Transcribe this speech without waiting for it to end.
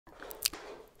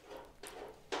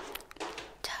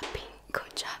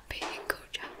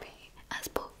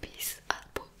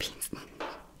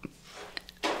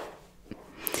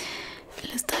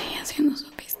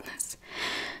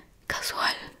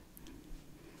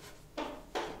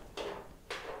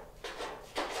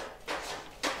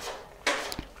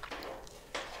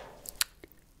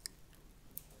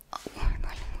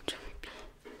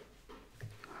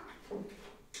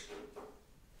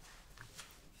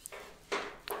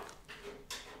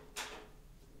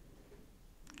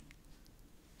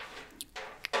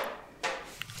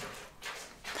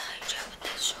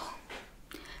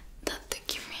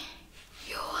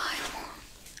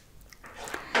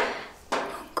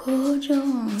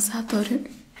orgullosa por...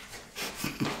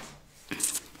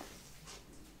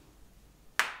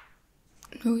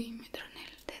 Uy, me troné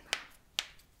el dedo.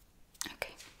 Ok.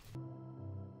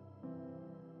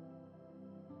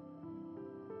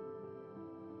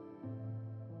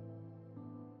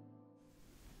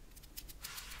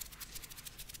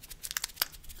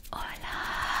 Hola.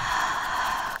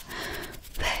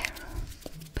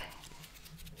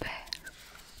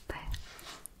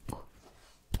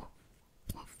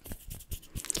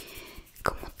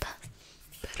 ¿Cómo estás?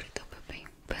 Perrito bebé,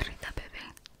 perrita bebé.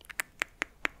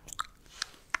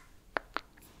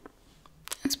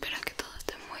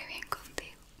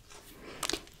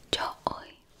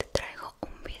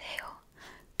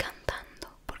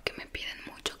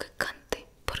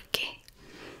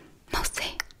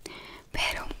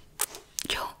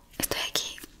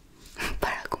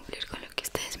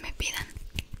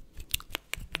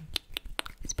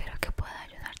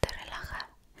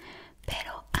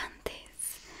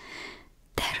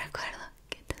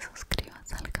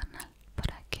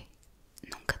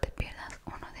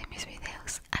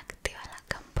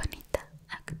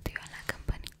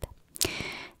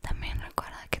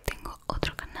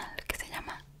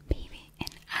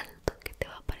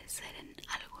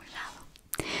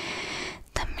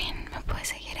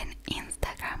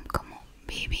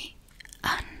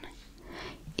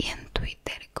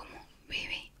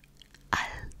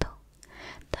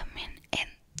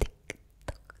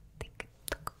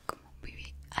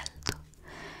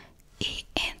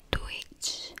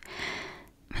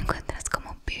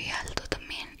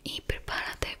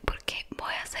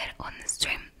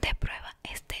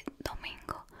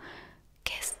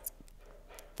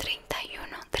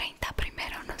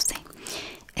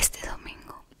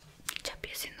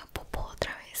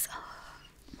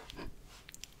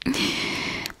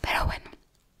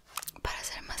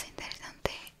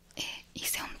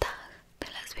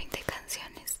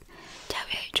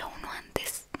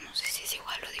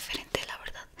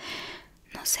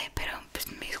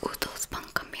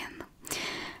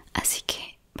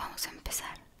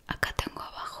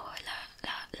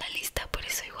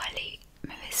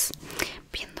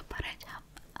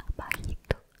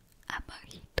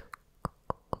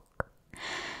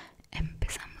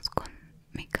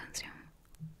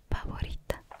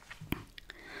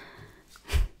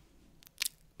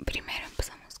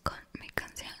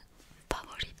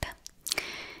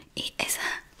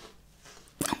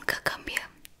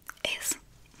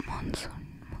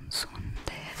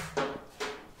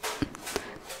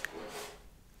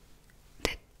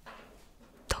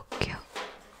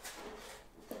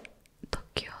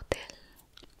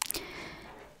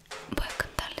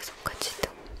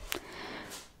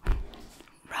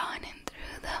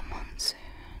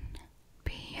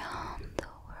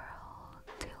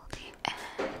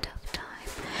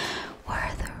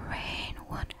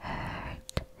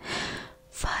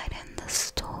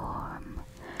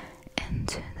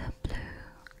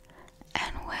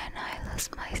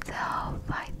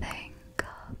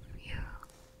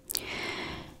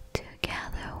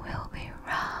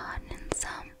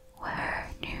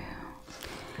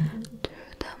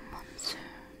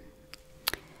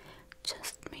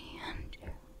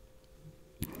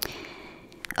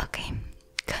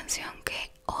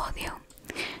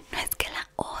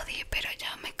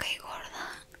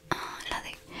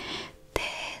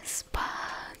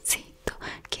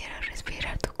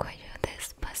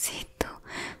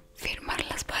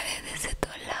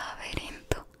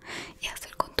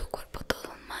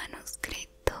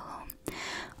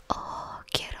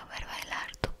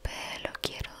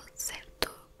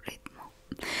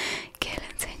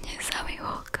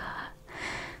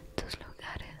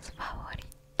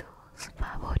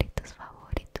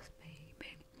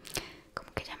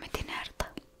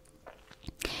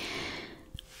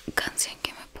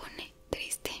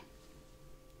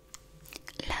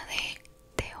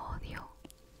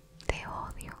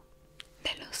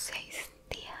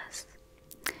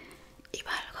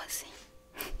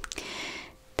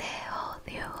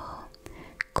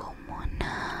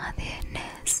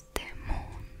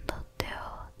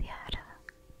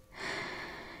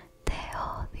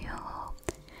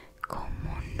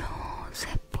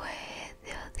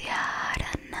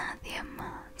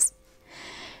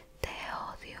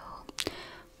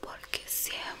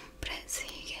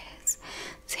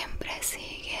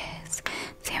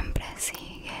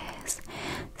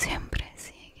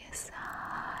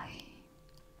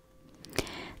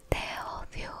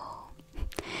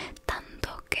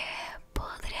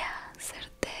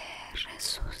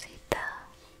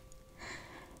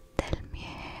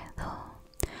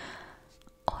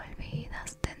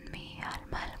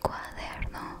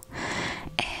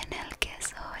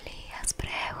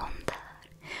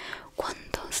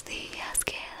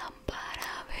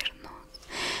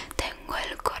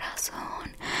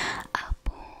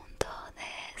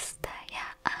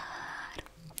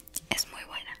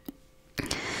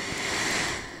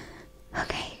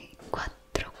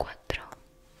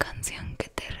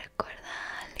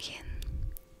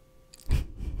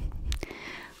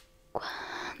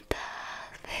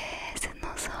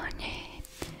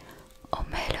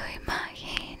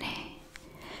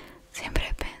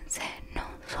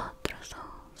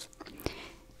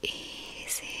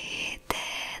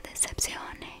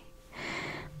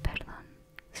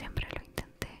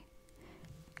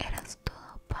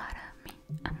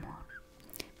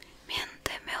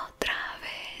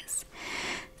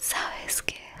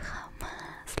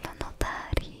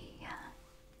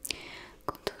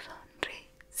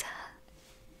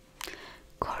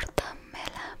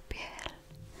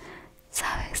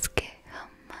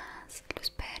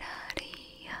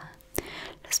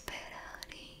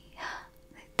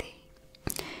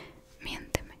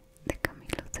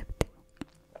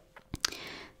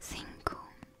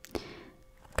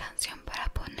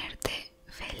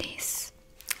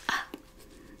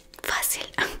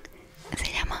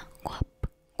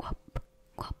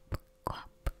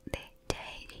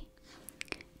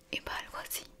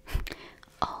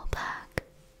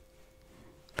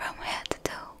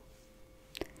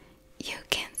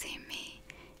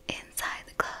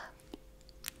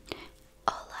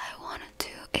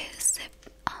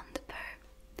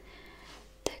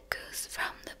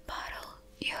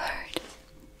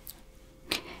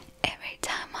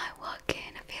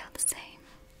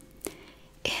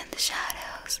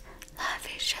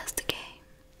 just a game,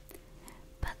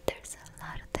 but there's a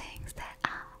lot of things that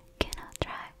I cannot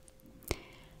try.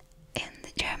 In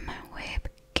the German web,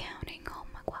 counting on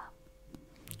my guap.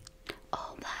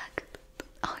 All black.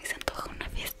 Ay, se antoja una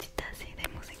fiestita así de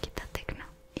musiquita tecno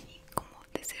y como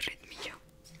de ese ritmillo.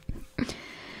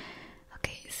 Ok,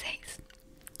 6.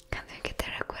 Canción que te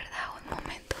recuerda a un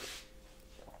momento.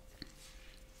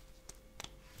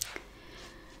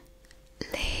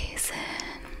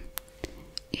 Listen,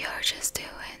 you're just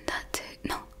doing that too.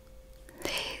 No.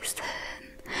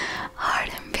 Listen, heart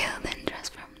and building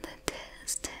just from the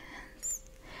distance.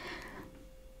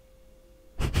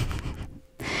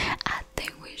 I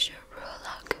think we should rule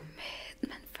out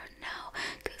commitment for now,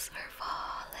 'cause we're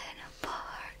falling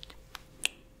apart.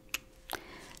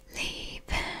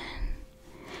 Leaving,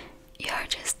 you're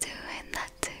just doing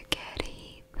that to get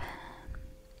even.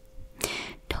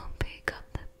 Don't pick up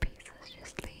the pieces,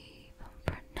 just leave them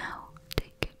for now.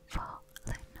 Take it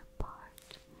falling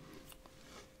apart.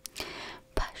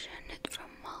 Passionate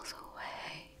from miles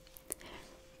away.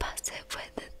 Passive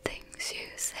with the things you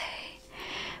say.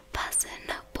 Passing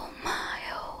up on my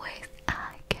always.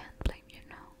 I can't blame you,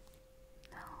 no.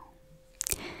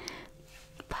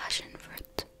 Passion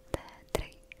fruit de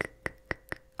Drake.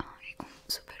 Ay, un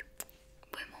súper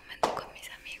buen momento con mis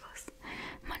amigos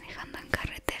manejando en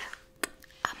carretera.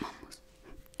 Amamos.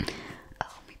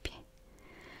 Oh, mi pie.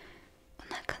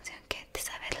 Una canción que te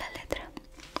sabes la letra.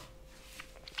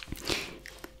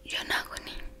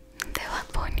 Yonaguni de Bad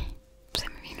Bunny. Se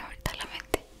me vino ahorita a la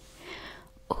mente.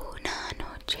 Una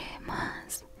noche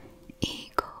más y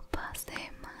copas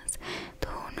de más. Tú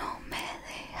no me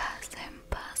dejas en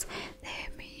paz. De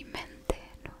mi mente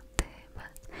no te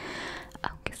vas.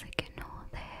 Aunque sé que no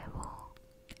debo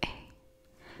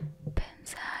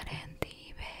pensar en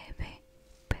ti, bebé.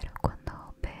 Pero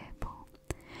cuando bebo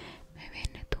me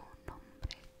viene tu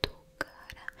nombre, tu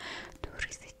cara, tu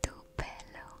risa y tu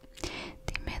pelo.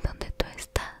 Dime dónde tú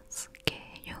estás,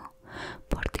 que yo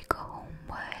por ti cojo un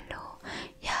vuelo.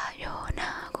 Ya yo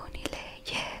nago ni le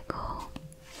llego.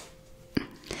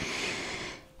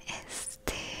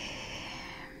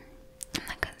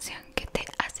 Una canción que te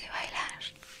hace bailar.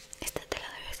 Esta te la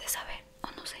debes de saber,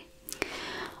 o no sé.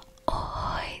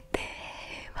 Hoy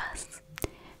te vas,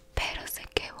 pero sé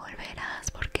que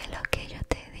volverás, porque lo que yo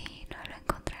te di no lo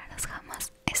encontrarás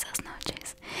jamás. Esas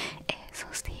noches,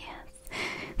 esos días,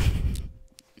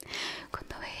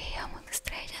 cuando veíamos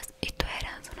estrellas y tú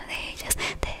eras una de ellas,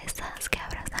 de esas que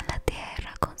abrazan la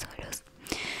tierra con su luz.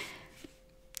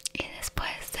 Y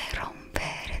después de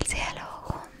romper el cielo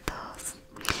juntos,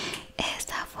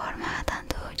 esa forma tan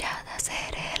tuya de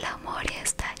hacer el amor y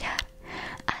estallar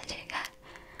al llegar.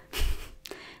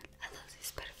 La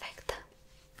dosis perfecta.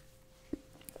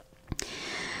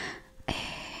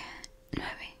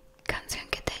 9. Canción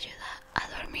que te ayuda a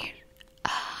dormir.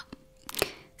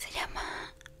 Se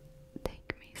llama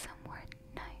Take Me Somewhere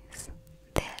Nice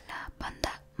de la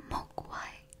banda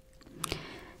Mogwai.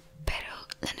 Pero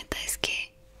la neta es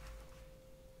que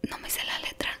no me sé la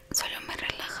letra, solo me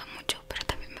relaja mucho, pero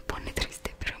también me pone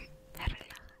triste, pero me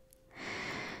relaja.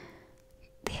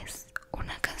 10.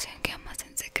 Una canción que amas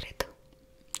en secreto.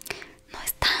 No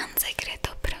es tan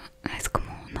secreto, pero es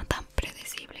como no tan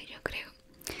predecible, yo creo.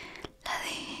 La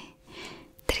de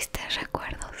Tristes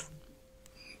Recuerdos.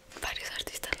 Varios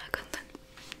artistas la cantan.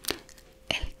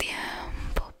 El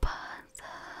tiempo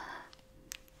pasa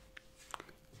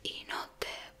y no te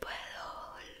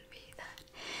puedo olvidar.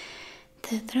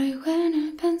 Te traigo en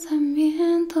el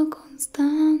pensamiento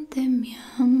constante, mi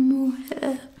amor.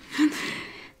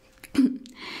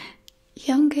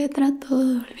 Y aunque trato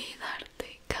de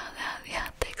olvidarte, cada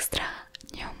día te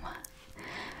extraño más.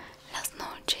 Las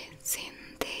noches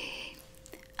sin ti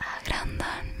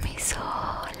agrandan mi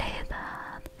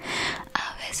soledad.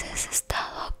 A veces he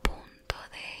estado a punto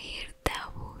de irte a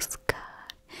buscar.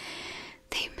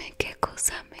 Dime qué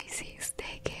cosa me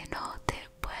hiciste que no te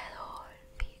puedo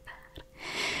olvidar.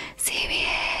 Si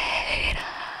vieras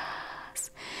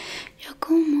yo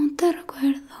como te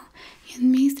recuerdo, y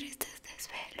en mis tristes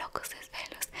locos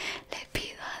desvelos le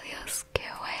pido a Dios que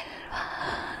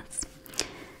vuelvas.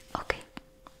 Ok.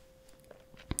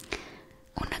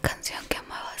 Una canción que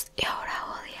amabas y ahora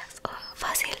odias.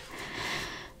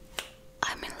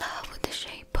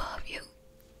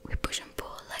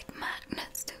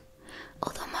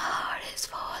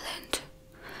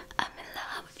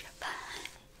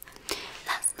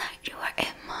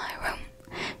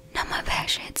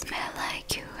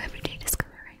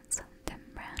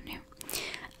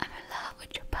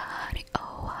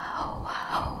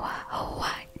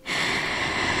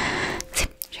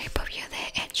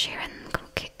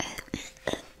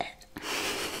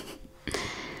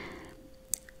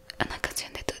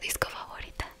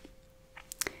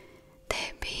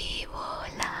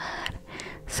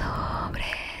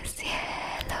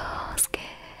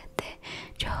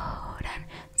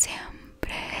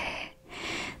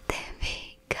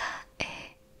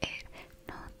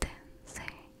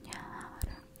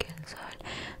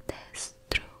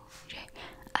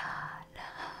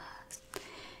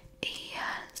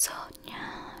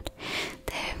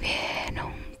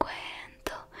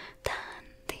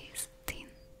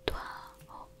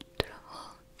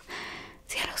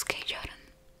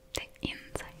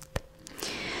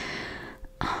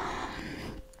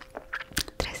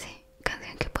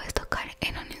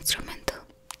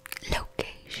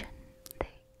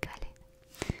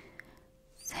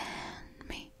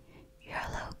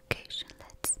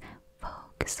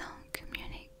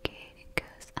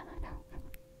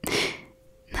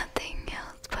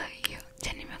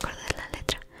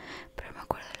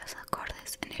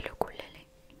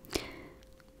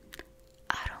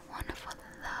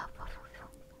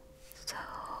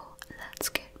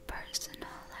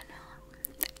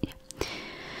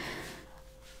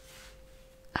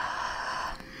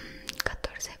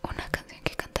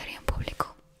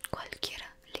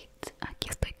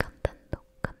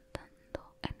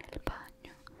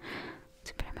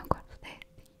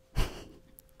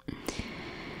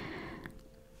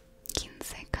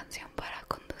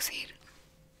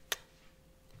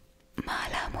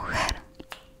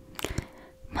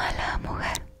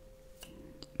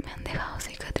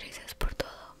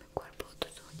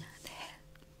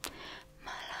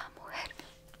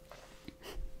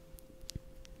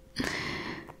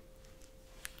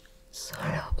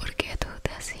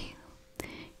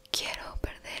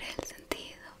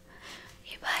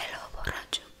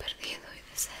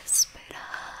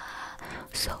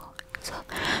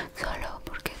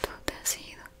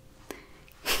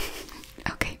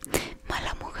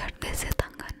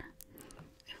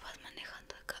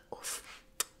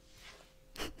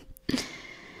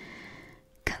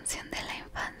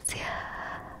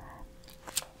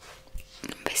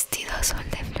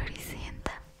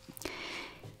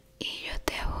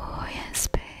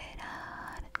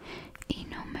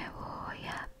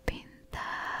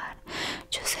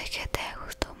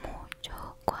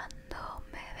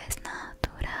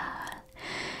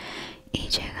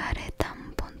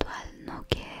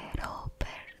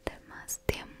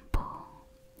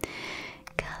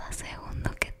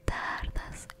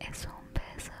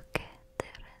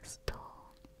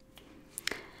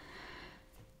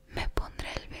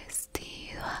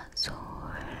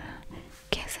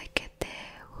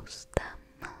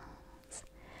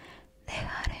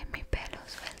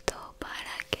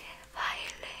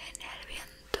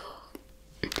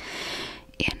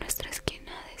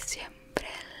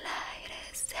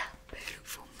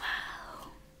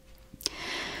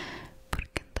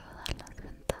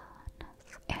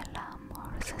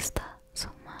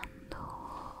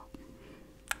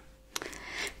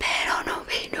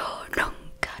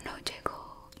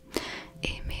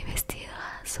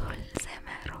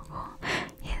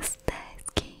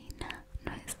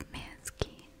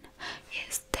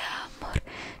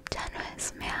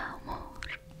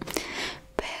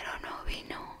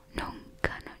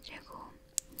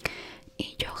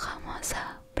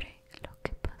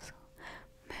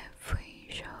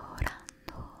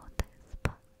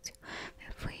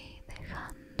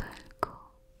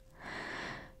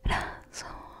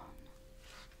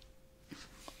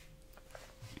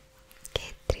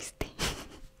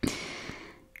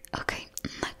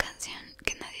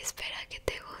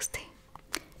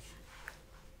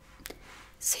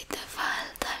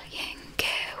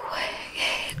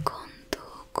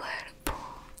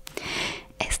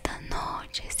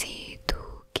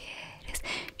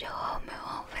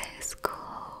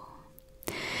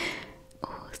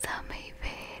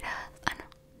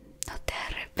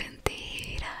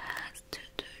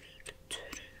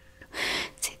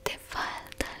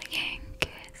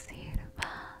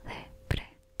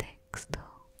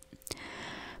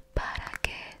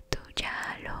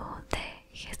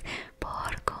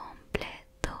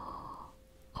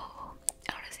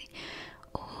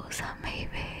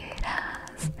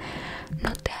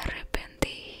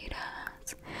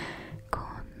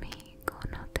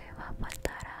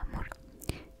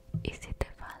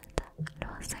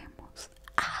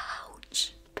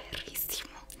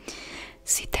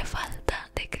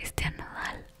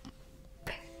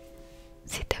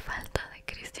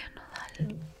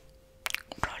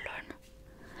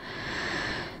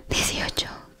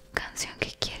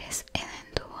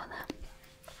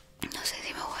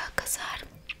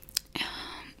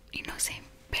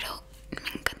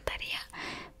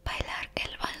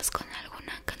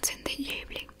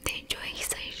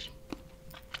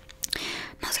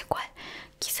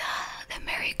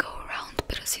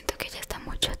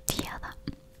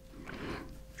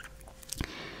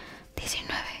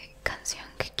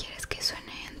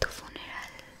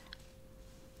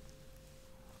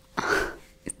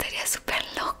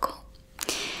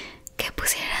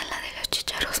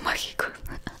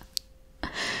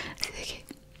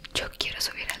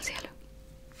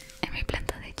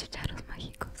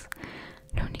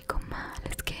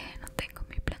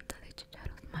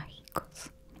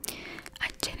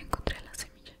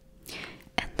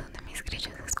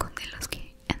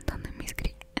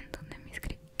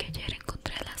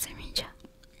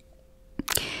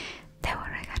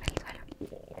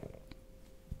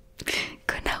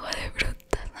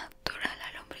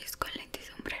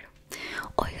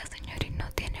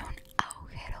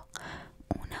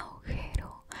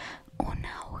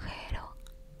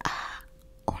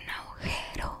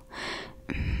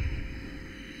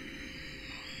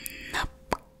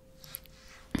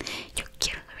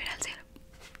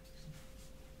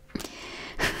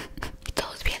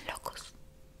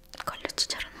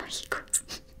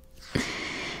 mágicos.